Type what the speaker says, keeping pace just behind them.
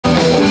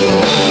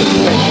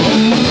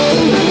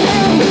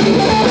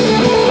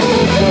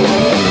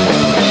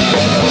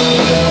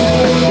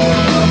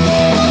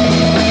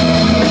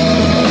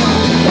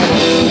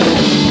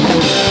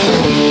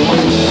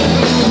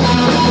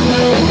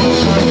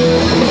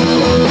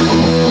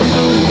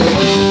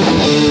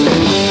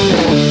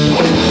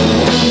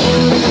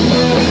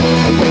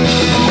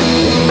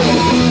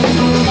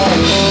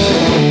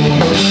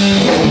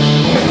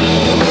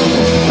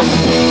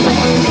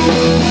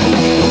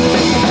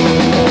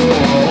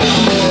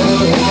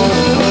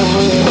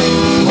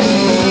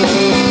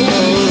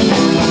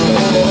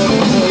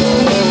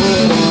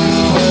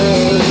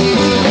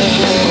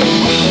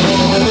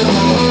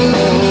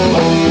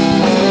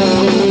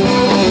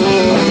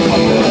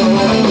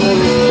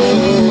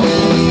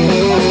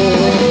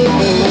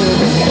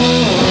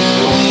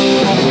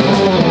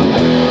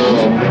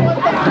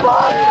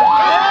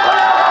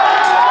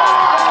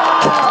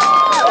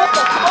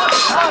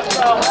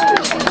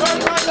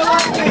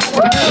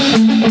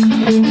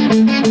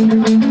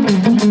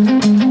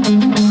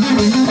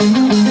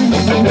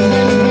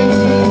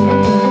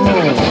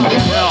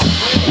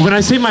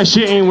say my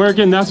shit ain't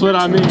working, that's what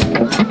I mean.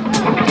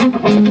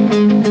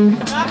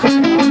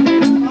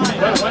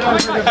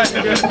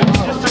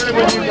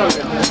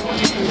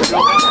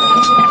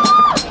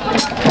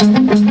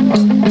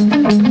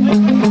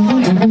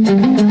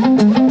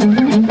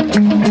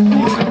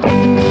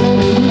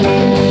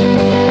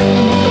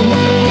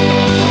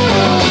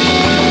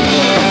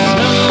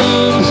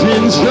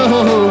 Something's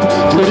wrong,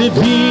 could it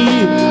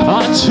be?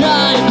 Our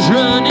time's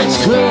run its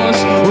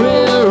course,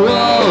 we're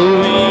all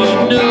we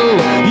know,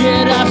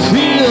 yet I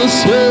feel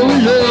so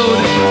alone.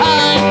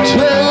 I'm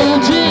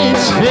told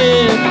it's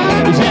fear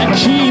that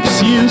keeps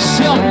you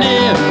so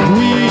near.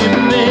 We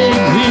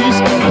make these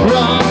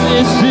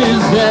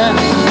promises that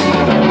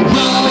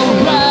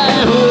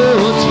alright,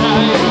 hold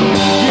tight.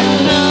 You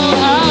know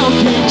I'll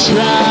keep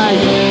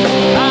trying.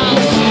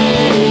 I'll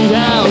stay,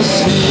 I'll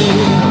stay.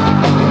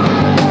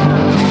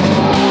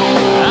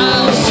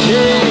 I'll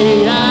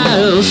stay,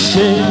 I'll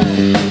stay.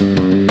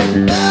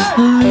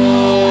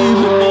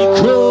 Leave me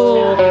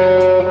cold.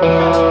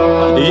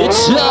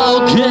 It's all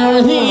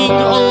getting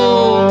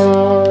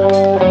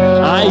old.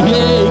 I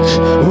ache,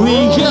 we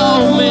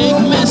all make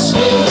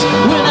mistakes.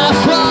 When I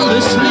fall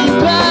asleep,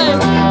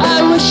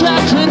 I wish I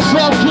could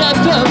forget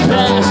the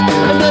past.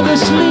 Another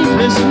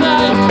sleepless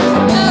night,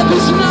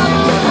 every night.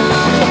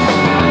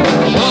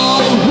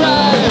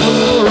 Alright,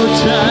 hold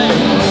tight.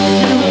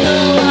 You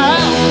know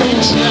I'll be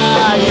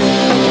trying.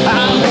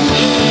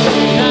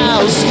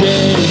 I'll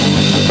stay.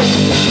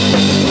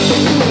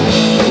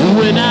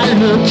 When I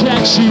look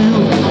at you,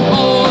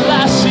 all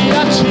I see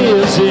are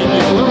tears in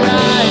your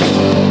eyes.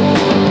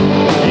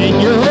 In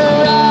your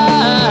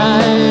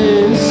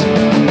eyes.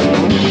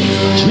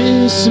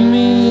 Kiss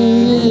me,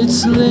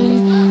 it's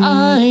late,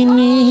 I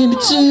need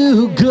to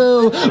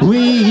go.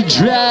 We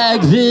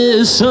drag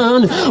this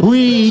on,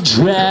 we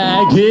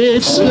drag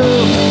it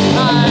slow.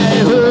 I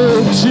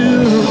hope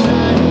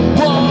tonight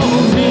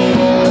won't be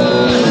the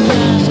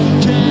last.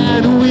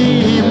 Can we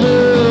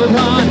move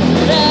on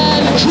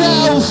and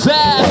go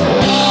fast?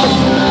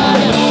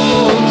 Alright,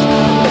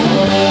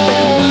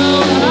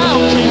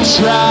 I'll keep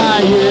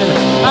trying.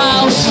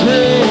 I'll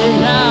stay,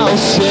 I'll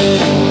stay.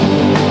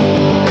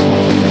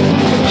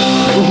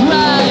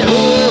 Right,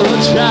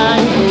 hold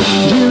tight.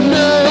 You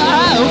know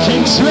I'll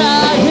keep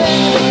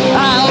trying.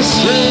 I'll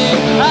stay,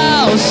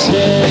 I'll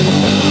stay.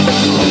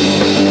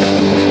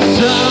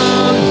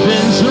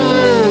 Something's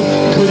old,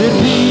 could it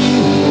be?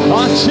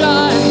 Our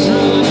time's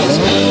run its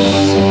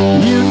course.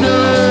 You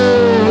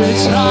know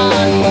it's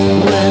hard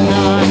when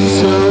I'm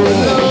so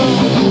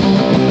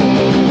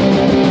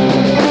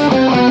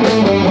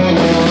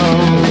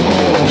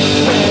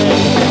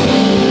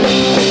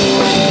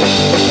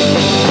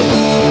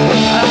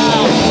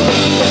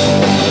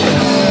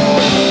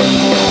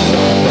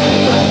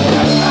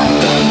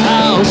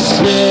I'll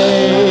stay.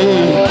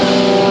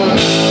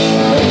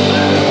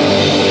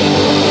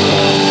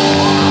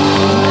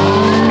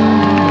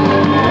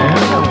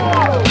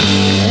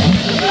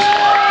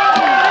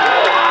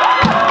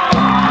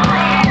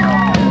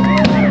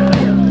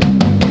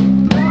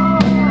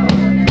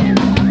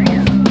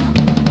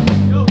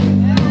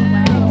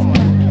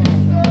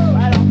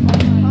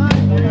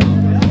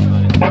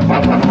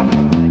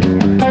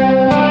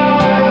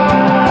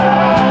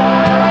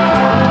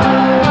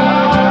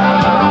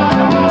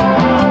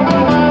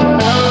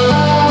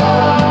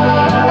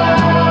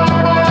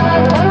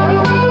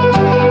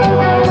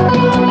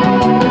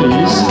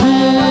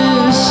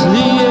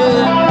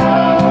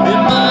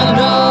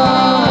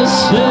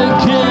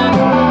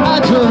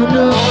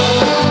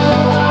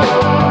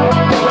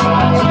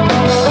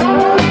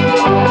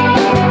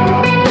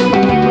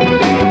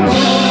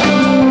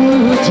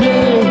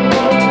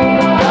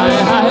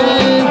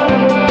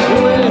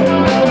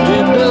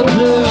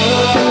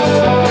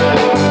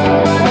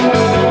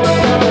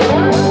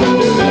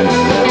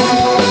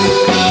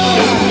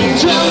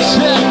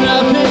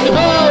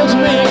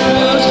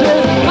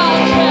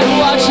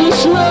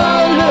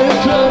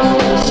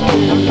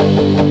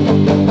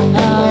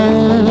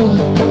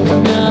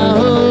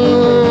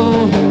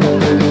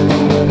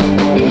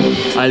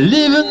 I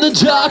live in the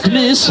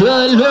darkness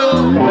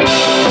alone. I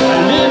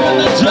live in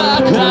the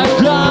dark, I've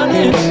gone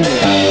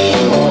insane.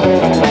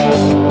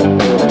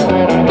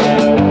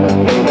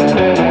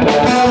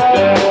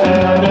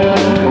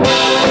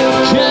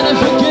 Can I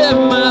forget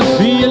my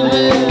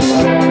feelings?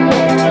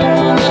 I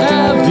wanna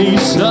have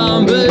these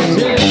somber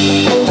days.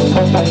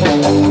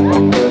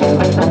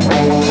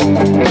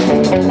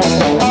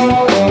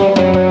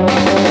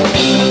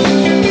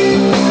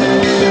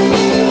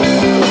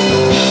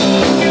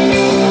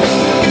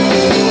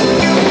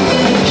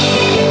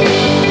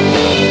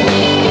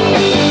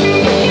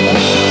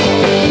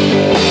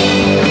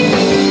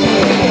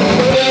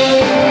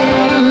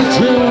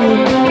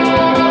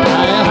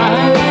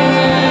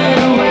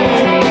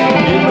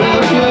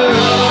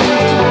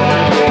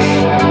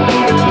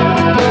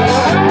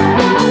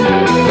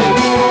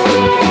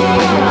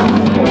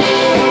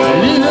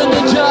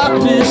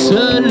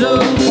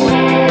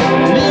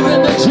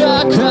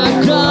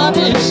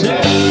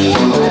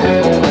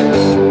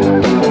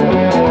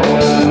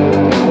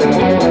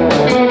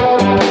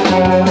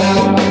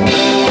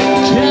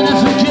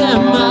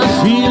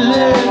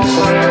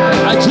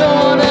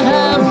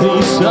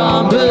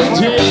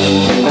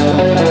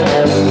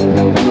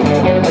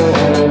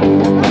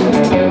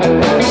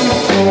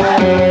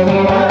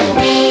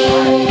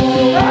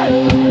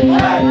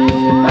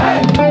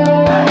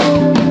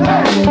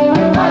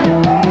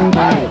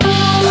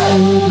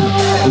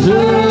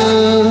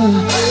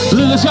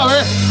 let's go.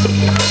 Ready?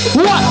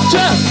 1,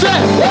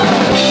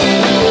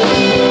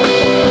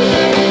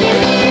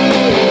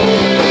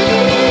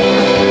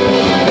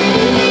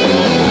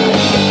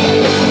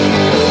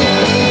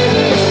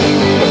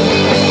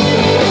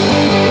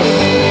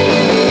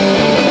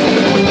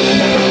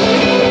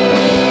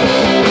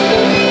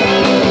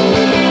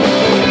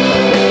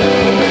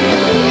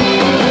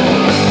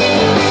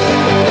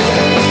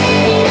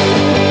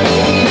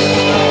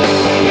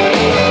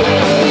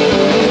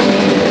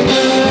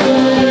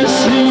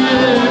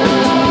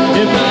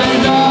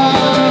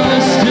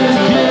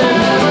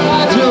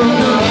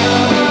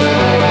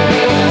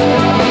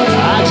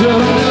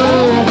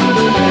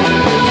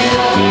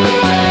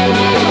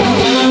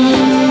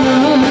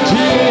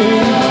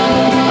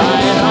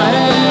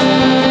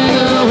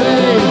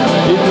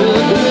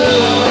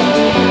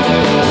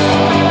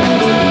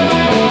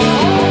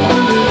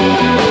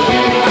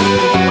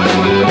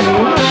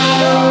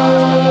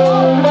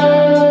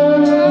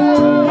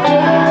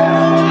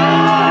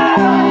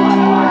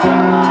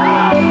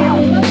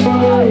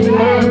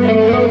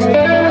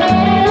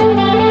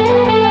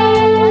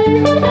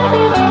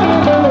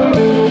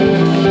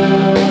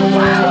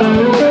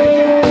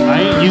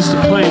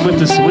 with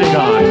the swig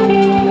on.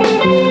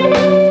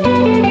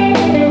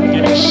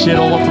 Getting shit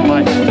all over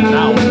my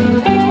mouth.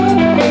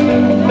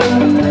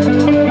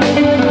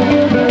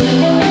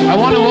 I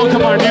want to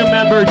welcome our new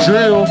member,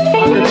 Drew,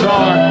 on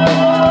guitar.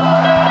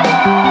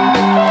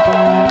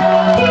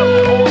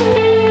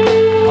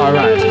 All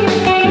right.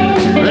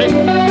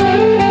 Ready?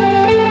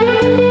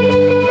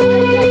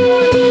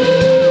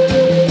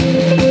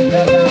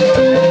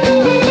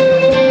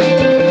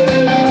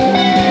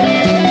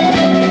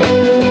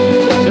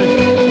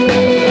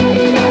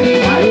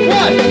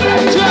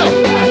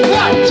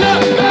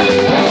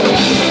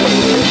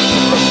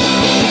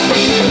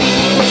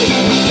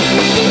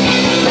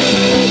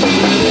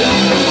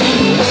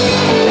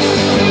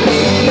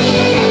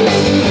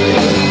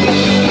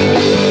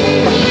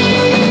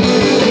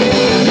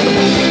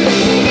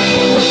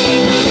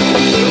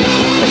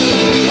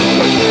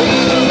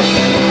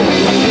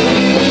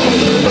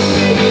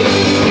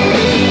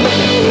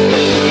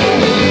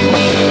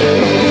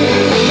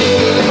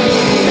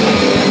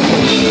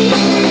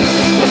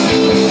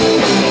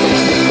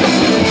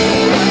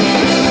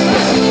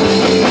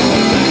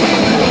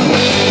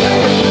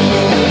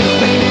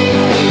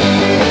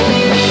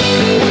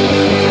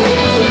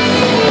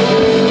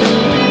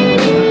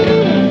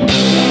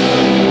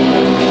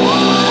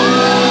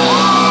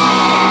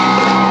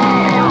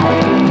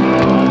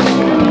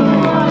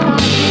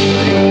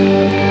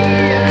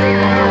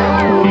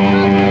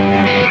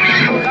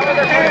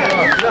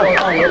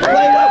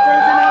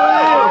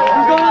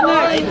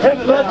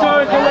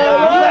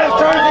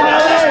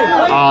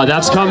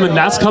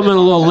 That's coming a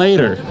little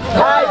later.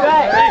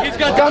 He's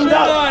got the shirt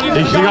on.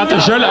 He got the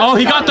shirt on. Oh,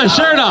 he got the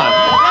shirt on.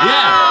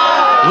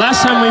 Yeah.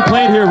 Last time we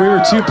played here, we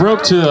were too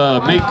broke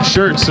to make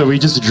shirts, so we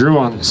just drew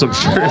on some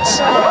shirts.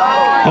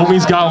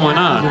 Homie's got one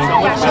on.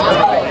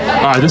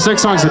 All right, this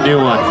next song's a new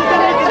one.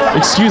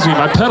 Excuse me,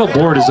 my pedal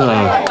board is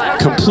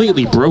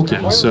completely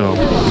broken, so.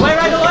 Play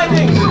Ride the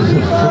Lightning.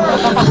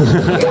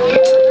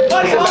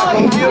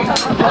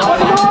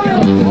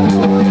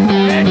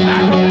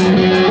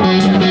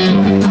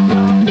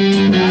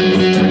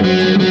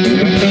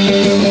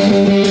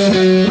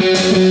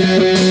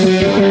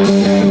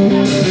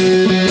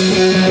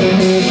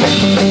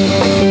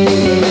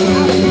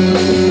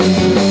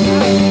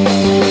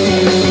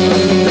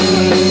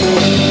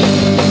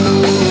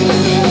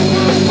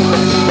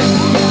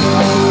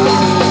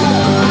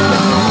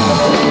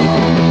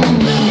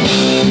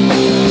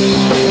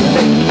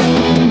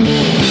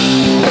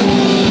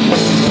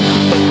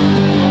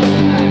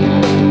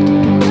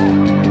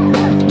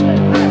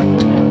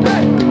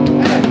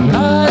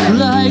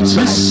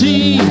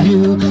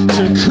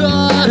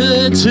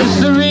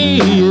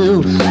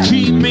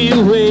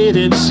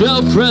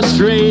 So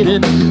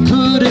frustrated,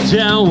 put it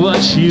down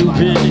what you've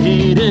been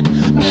hating.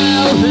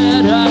 Now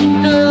that I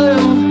know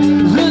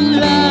the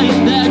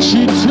line that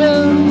you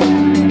took,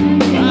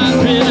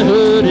 I've been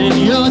hurting,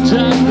 you're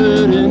done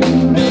hurting.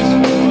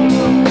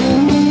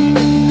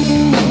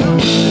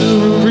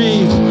 You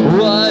reap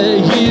what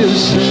you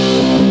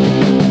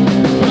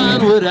sow,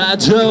 find what I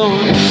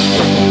don't.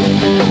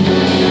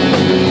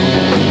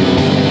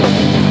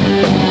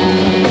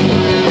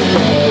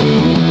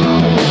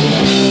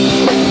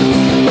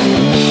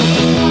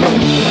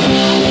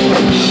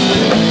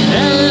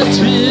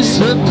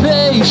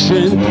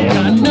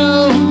 Got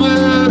no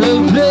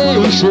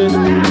motivation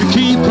to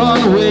keep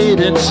on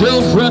waiting,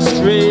 so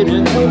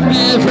frustrated.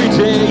 Every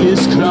day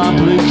is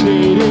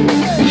complicated.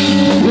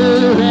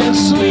 Eager and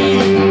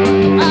sleep,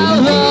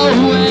 I'll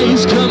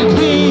always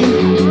complete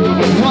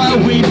what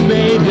we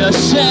made us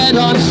set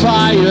on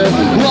fire.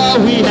 What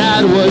we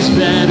had was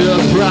better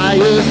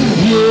prior.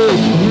 You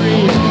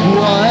reap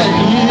what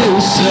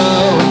you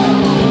sow.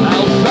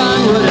 I'll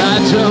find what I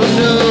don't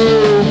know.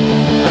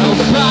 I'll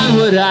find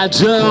what I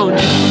don't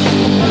know.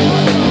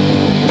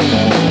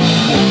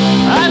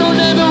 I don't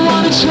ever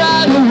want to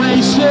try to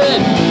waste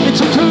it. It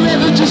took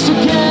forever just to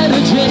get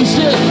a taste.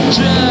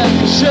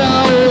 just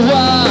show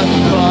up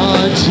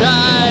on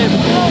time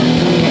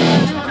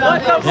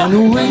and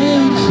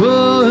wait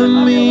for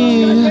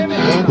me,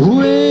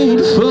 wait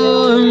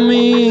for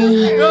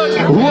me,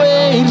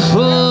 wait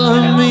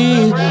for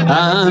me.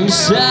 I'm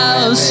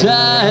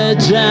Southside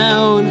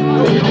down.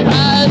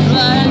 I'd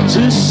like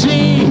to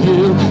see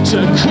you to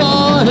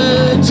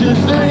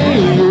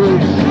 2:45.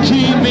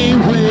 Keep me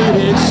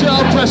waiting so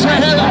press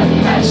right here.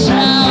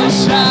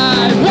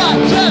 Southside, what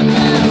the?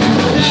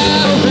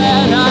 Now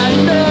that I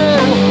know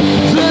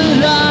the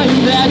line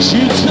that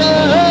you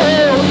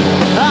told,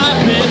 I've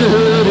been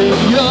hurting,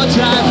 your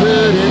time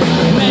hurting,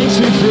 makes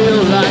me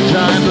feel like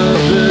I'm a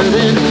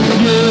burden.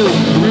 You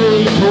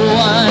reap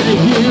what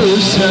you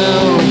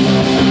sow.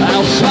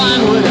 I'll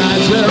find what I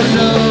don't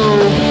know.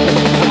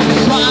 I'll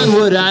find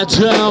what I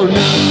don't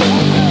know.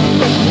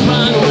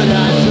 Find what I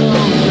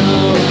don't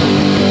know.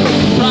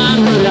 Find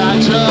what I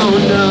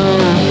don't know.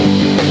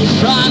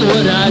 Find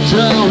what I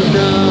don't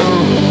know.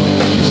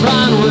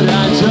 Find what I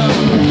don't know.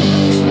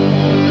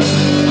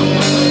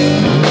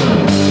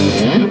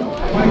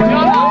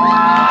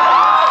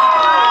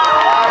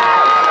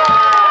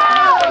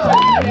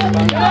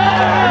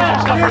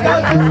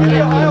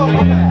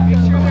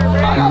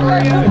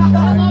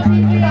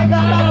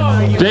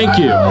 Thank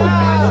you.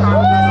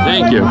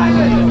 Thank you.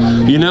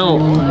 You know,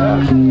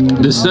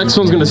 this next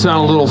one's gonna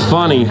sound a little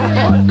funny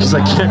because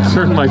I can't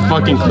turn my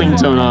fucking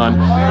clean-tone on,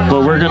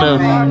 but we're gonna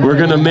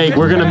make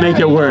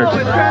it work.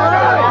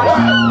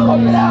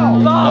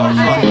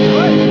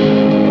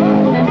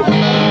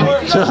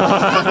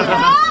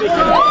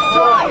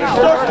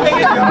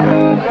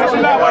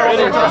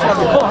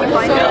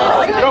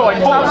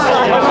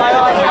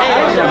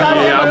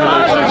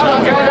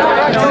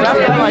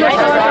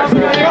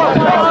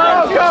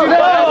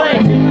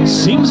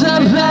 Seems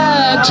I've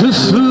had to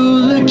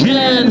fool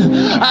again.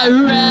 I'd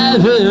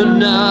rather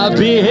not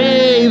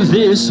behave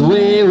this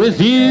way with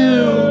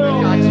you.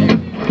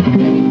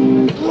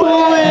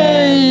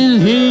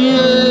 With you.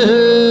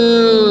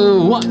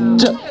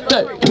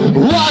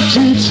 Walked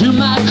into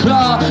my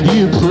car,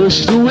 you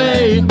pushed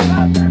away.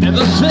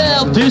 Never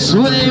felt this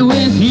way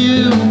with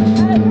you.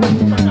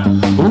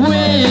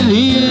 With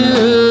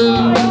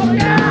you.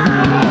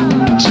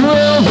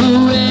 Drove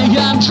away,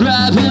 I'm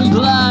driving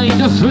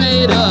blind,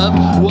 afraid of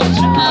what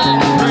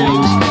tonight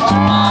brings.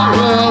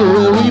 Tomorrow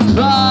will we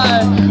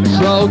part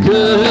for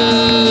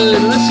good?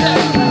 Let's go.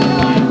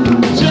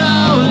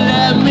 Don't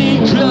let me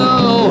go,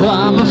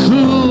 I'm a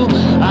fool.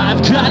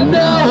 I've got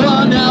no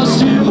one else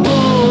to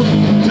hold.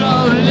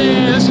 Don't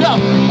let's go.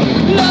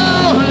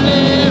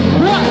 Lonely,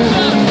 what's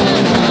up?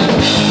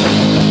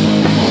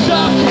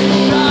 Stuck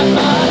inside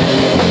my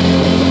head.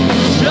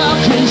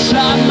 Stuck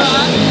inside my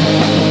head.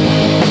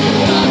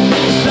 Stuck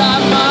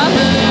inside my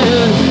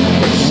head.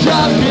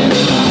 Stuck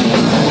inside my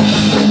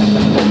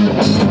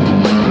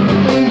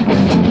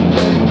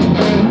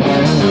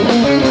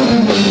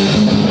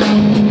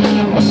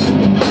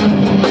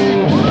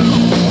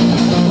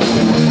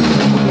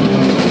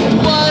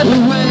What a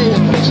way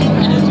to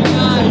end the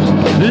night.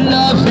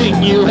 Loving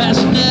you has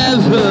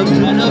never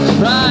been a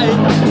fight.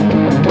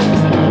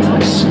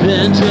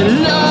 Spent a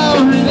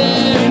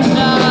lonely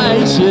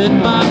night in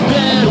my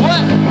bed.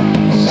 What?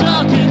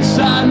 Stuck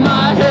inside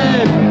my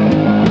head.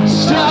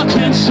 Stuck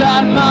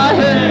inside my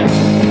head.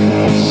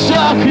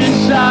 Stuck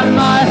inside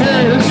my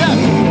head.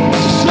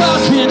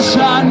 Stuck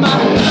inside my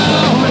head.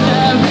 Don't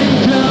let me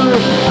go.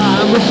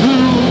 I'm a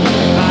fool.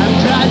 I've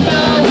got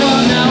no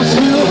one else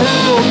to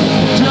hold.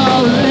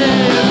 Don't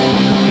live.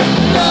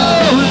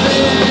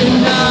 Lonely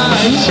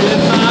nights in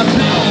my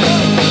bed.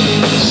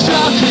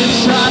 Stuck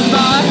inside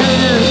my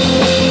head.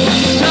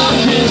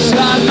 Stuck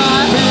inside my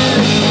head.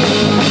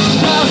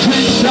 Stuck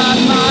inside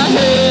my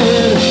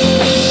head.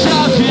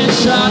 Stuck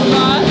inside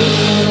my head.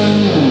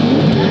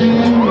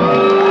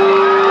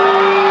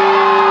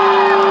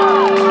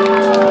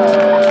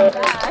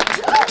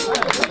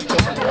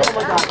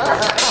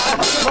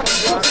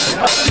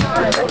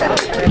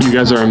 You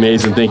guys are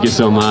amazing. Thank you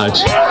so much.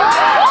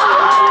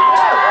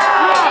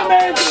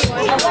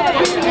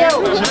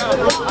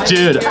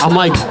 Dude, I'm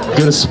like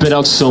gonna spit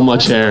out so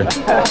much hair.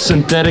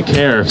 Synthetic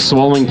hair,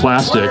 swallowing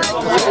plastic.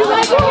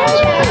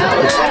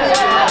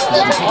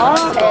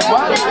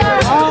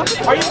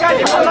 Are you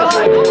guys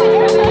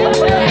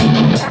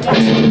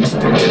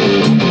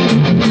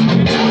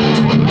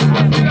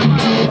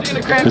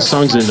This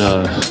song's in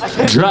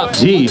drop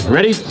D.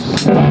 Ready?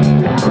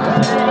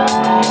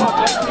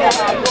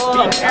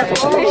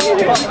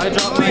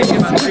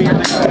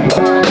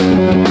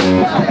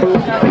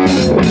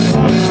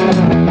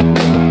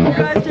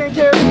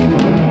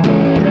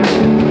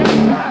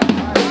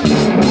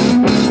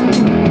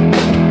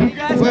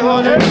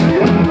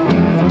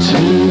 To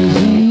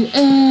the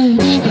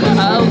edge,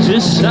 I'll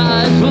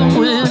decide for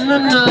when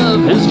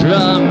enough has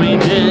dropped me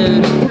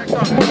dead.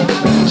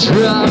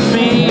 Drop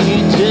me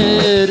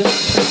dead.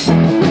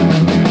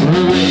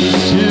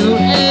 Race to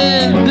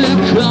end the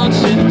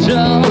constant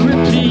I'll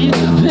repeat.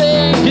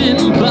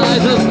 Hanging by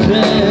the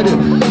bed.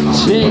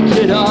 Take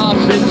it off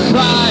in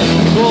 5,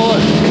 4,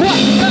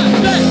 1,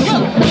 let's go.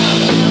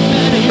 Too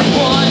many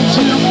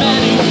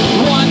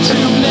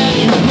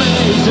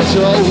It's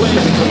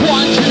always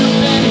one too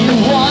many,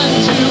 one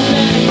too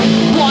many,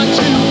 one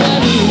too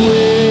many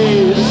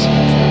ways.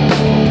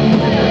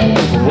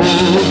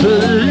 All the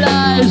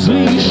lies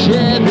we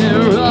share,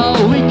 they're all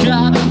we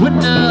got, when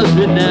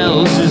nothing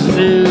else is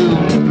new.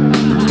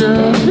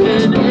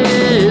 Nothing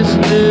is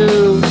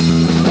new.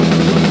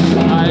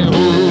 I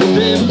hold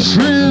them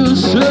true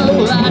so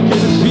I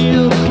can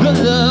feel the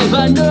love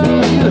I know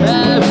you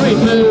have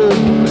removed.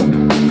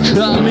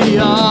 Cut me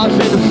off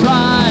in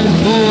 5,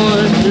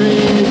 4,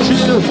 3,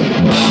 2.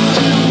 One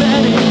too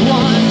many,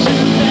 one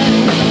too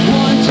many,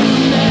 one too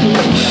many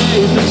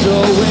ways. It's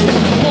always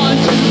one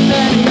too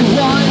many,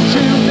 one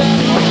too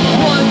many,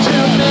 one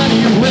too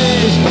many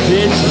ways.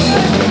 It's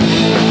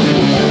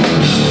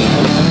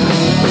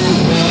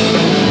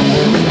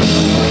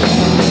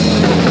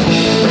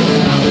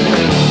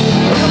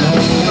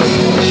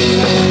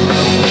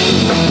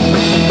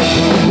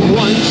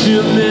one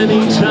too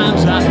many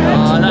times I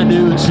thought I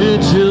knew,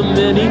 too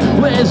many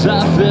ways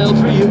I fell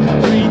for you.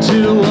 3,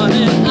 2, 1,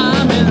 and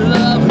I'm in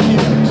love with you.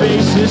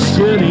 Face is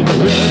turning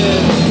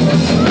red,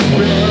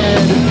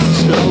 red,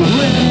 so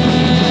red.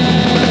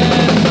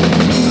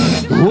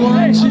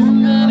 One too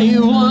many,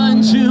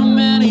 one too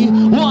many,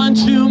 one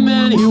too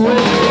many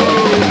ways.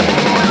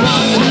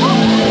 One too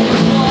many,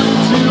 one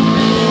too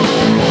many.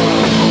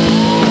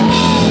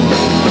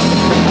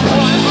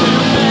 One too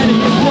many,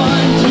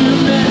 one too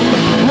many,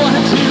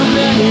 one too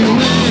many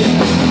ways.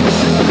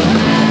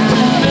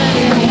 Too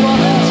many,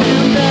 one too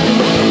many,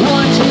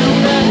 one too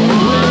many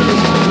ways.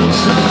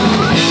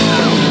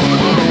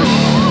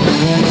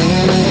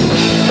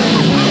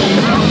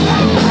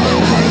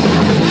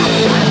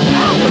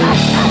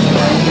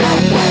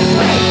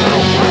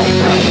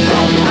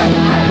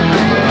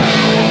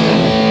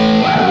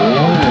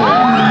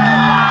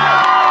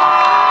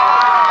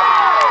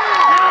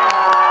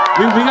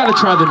 We gotta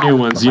try the new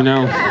ones, you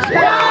know? Throw them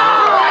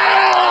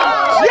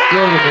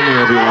in there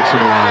every once in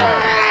a while.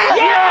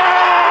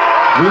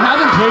 We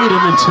haven't played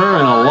him in tour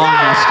in a long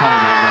ass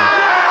time right now.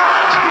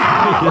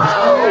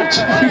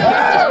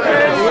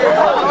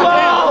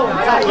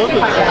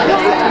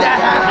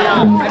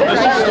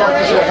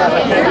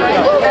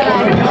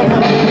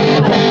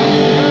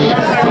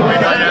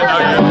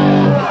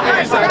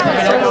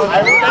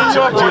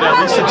 Dude, at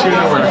least the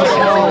tune works.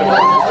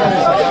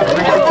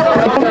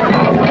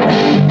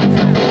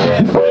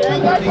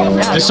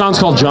 This song's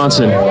called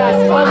Johnson.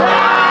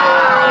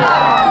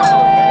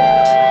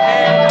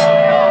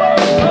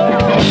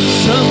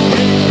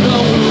 Something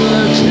don't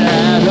work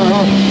at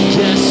all.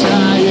 Guess I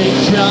ain't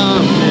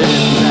coming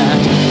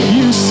back.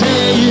 You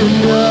say you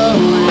know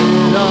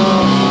it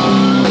all,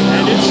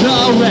 and it's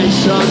always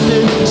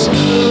something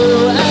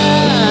slow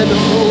and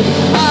old.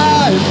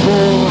 I'm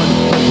born,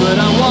 but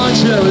I want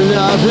your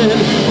loving.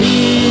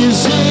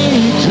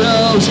 Easy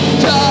goes,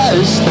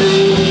 'cause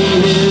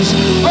this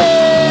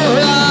all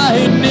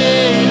I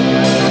need.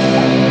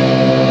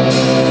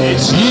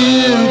 It's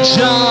you,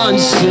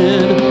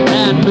 Johnson,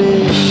 and me.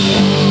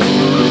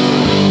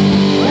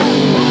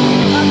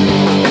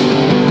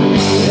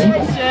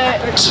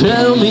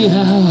 Tell me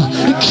how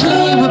it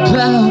came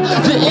about.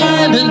 The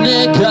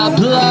internet got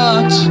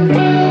blocked.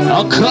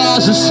 I'll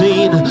cause a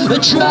scene, a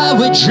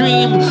driveway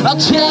dream. I'll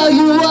tell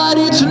you what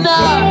it's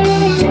not.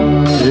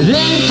 It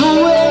ain't the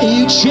way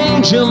you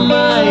change your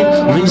mind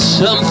when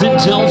something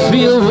don't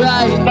feel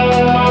right.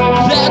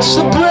 That's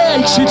the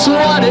breaks, it's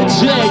what it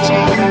takes.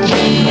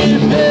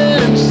 Keep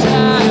them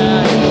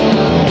tight.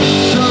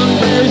 Some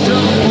days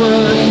don't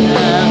work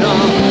at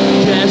all.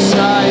 Guess I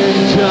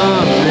ain't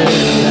coming back.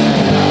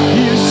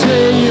 You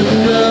say you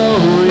know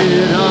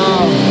it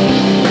all,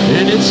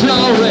 and it's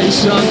always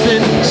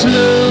something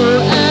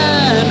slow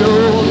and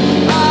old.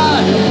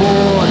 I'm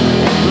born,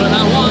 but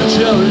I want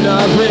your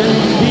loving.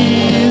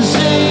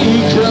 Easy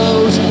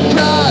goes,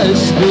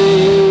 'cause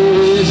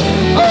this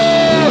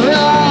all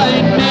I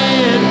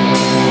need.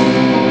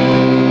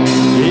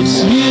 It's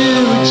you,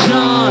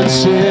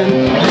 Johnson.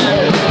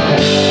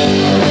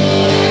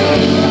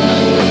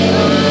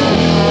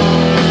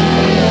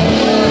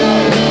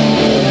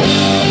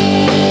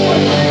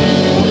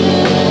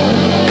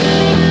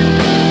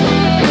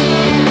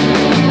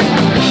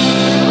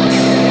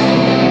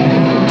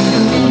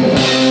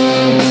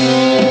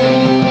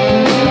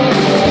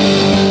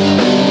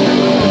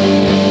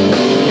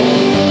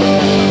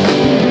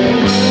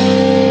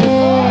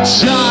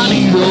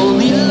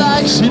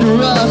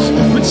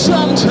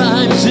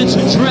 Sometimes it's a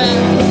drag,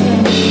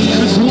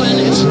 'cause when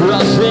it's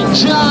rough and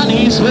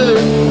Johnny's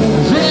hurt,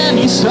 then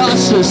he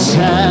starts to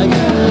sag.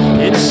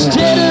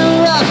 Instead of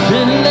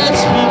roughing,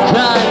 let's be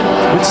kind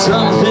when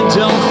something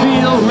don't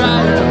feel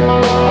right.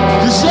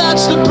 'Cause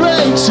that's the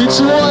breaks, it's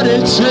what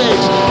it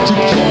takes to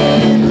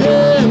keep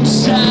him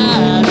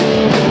sad.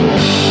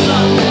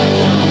 Something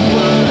don't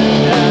work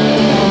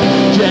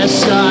out. Guess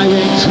I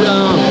ain't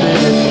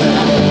coming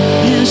back.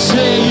 You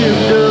say you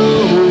know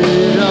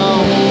it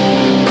all,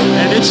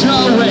 and it's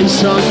always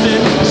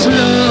something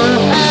slow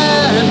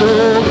and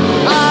old.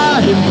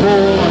 I'm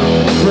born,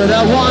 but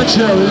I want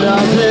your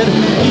loving.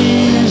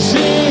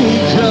 Easy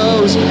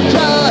goes,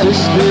 'cause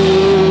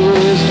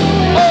this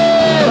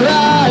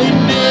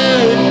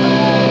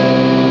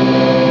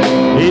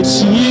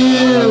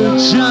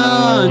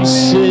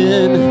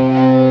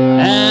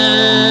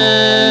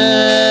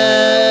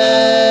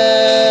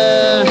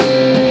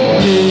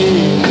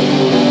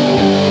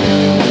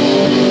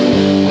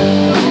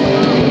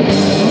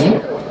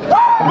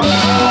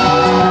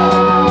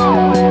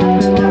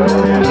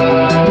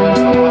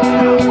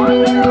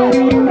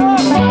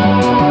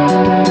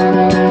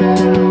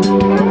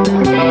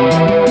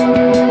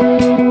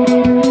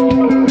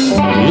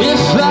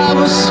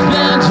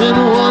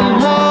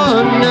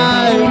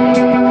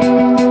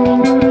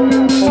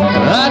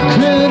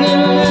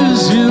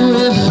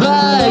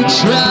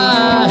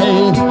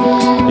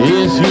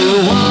If you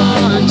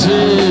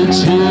wanted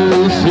to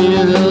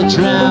feel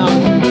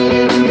drowned,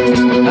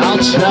 I'll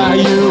tie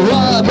you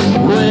up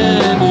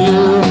when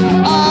you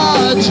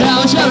are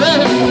down.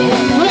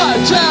 What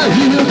time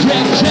you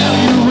get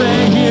carried away?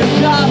 You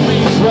got me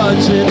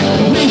fronted.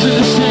 Reason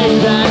to say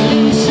that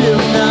leads to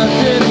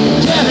nothing.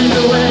 Carried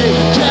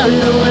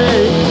away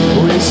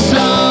with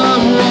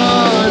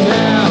someone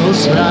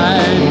else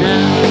right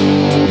now.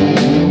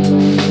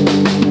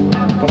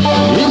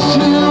 If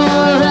you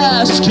were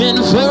asking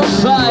for a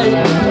fight,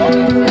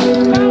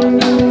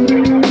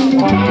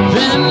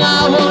 then I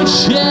won't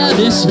share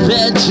this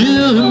bed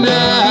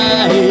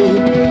tonight.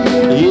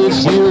 If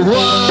you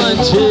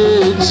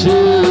wanted to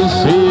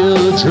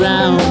feel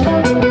drowned,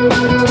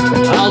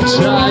 I'll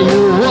tie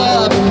you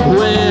up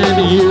when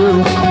you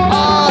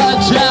are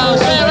down.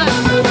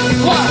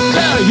 What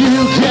do you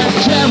get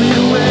carried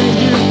away?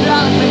 You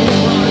got me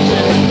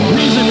wanted.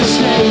 Reason to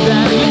say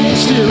that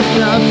leads to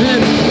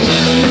nothing.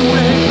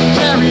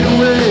 Carried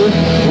away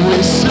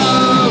with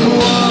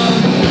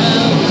someone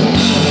else.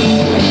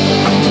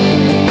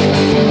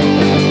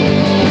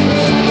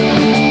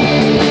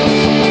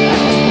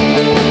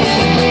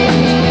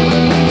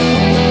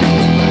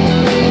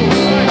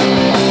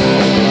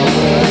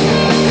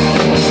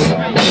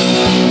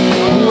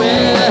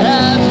 Where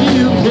have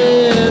you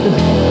been,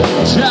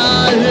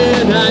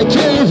 darling? I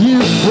gave you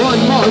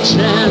one more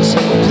chance.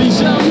 Please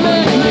don't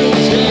make me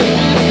take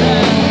it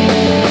back.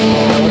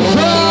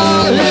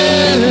 Fall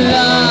in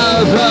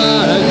love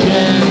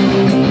again,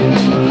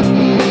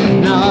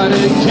 not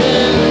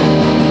again.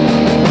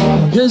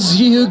 'Cause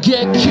you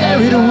get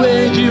carried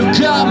away, you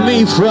got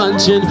me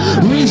fronting.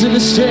 Reason to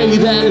stay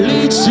that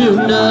leads to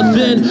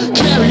nothing.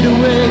 Carried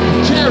away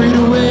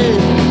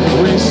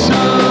with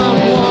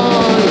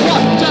someone.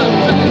 What the?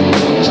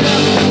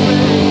 Carried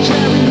away,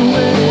 carried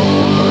away,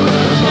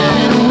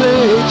 carried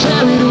away,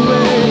 carried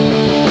away,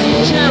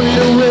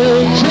 carried away,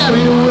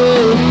 carried away.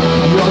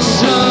 You're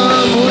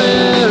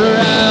somewhere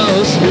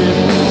else with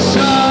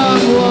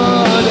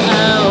someone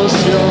else.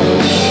 You're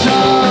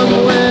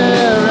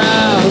somewhere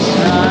else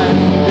right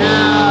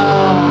now.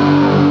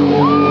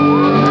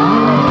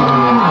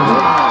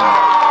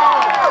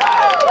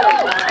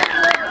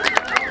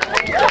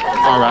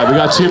 All right, we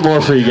got two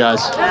more for you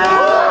guys.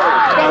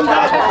 Thumbs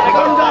up,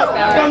 thumbs up,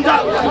 thumbs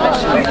up.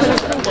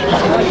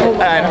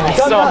 And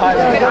so high.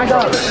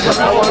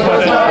 I want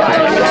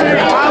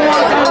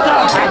thumbs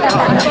up.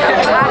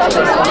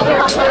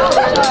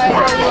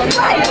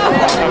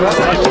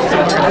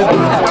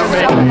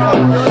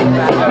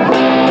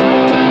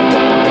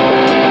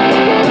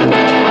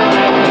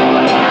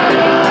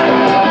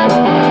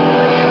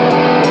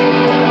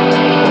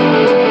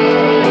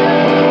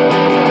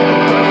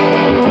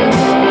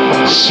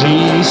 She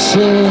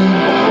said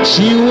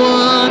she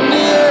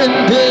wanted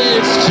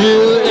this to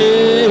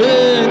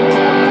end.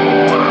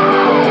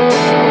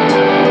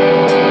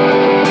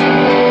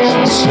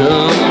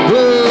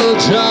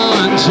 Stumbled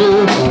onto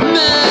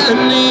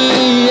many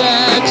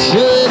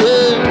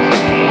accidents.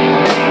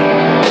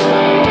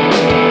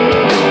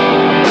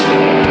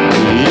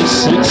 It's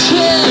the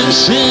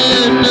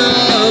tension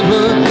of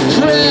a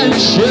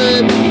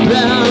friendship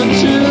bound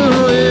to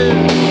end.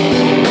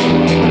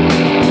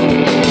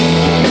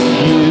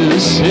 You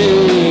say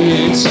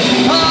it's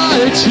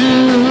hard to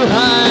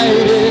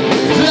hide it,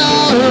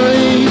 though we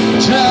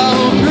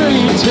don't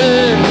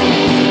pretend.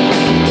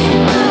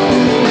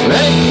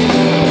 Hey,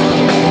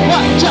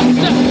 what?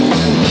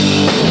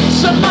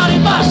 Somebody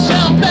must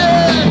help me.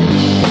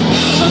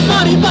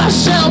 Somebody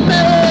must help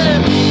me.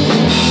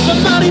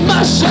 Somebody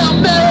must help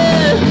me.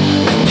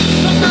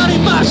 Somebody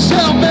must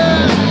help me.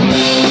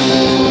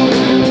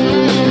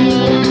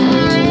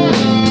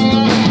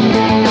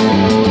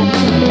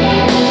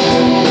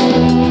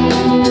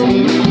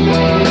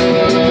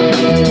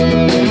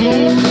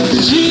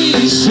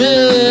 She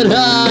said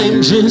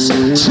I'm just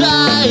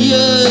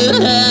tired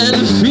and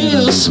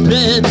feel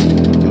spent.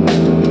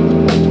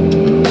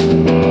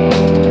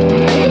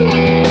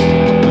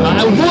 I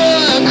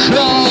work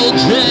all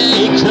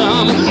day,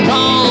 come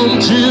home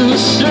to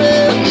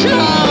circumvent.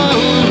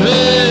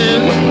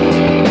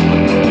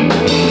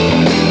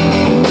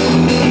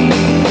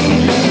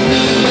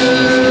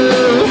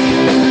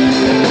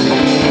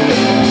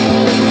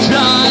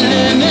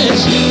 Darling,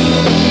 it's you.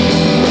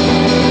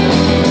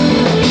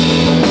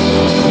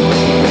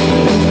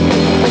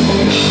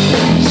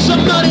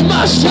 Somebody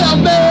must help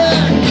me.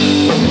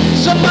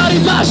 Somebody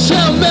must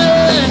help me.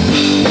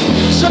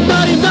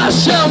 Somebody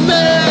must help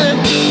me.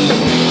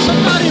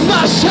 Somebody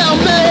must help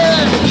me.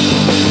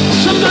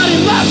 Somebody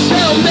must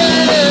help me.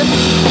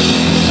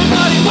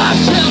 Somebody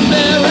must help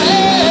me.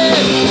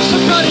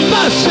 Somebody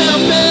must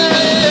help me.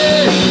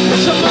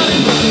 Somebody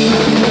must.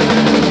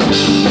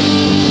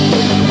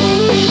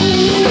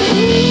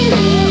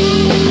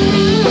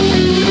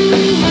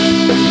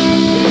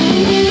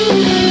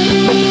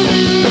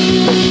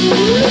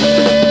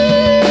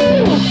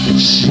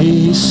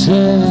 She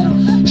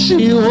said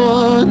she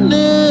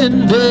wanted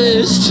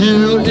this to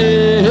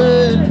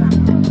end.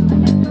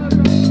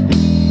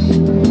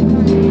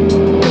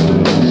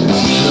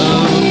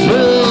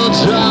 Stumbled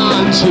on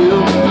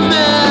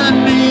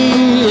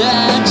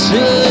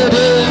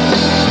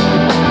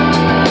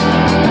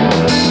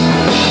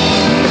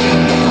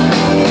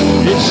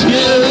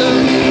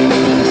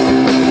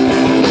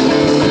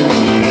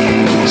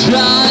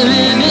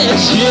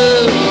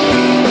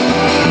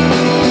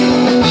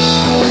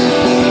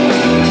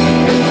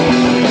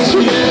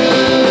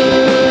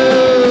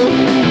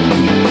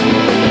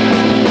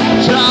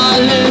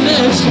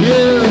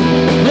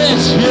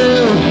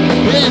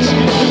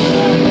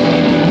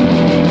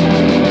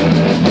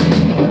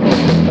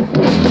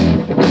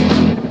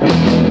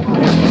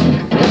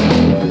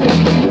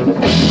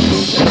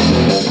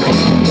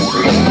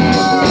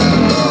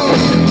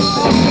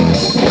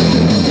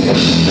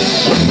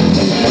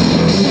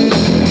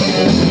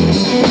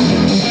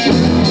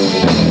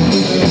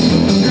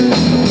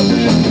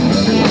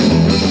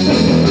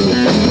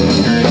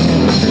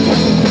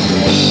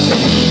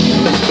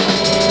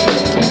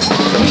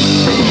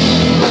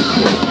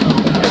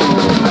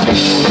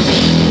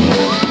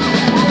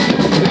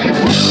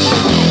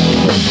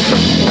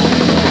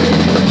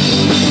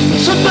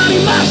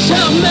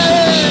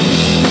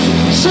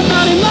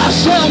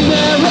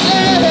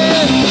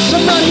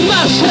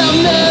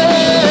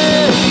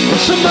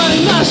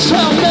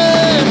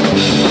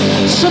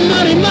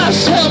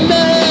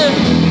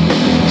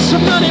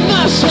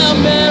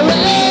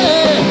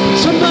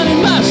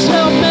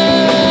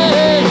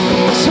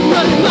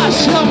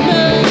tell me.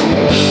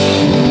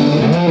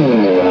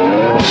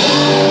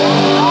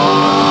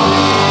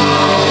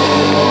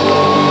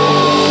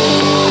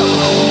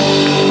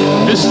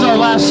 This is our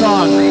last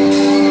song.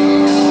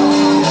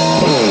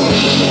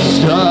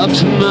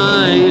 Stopped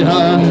my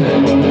heart.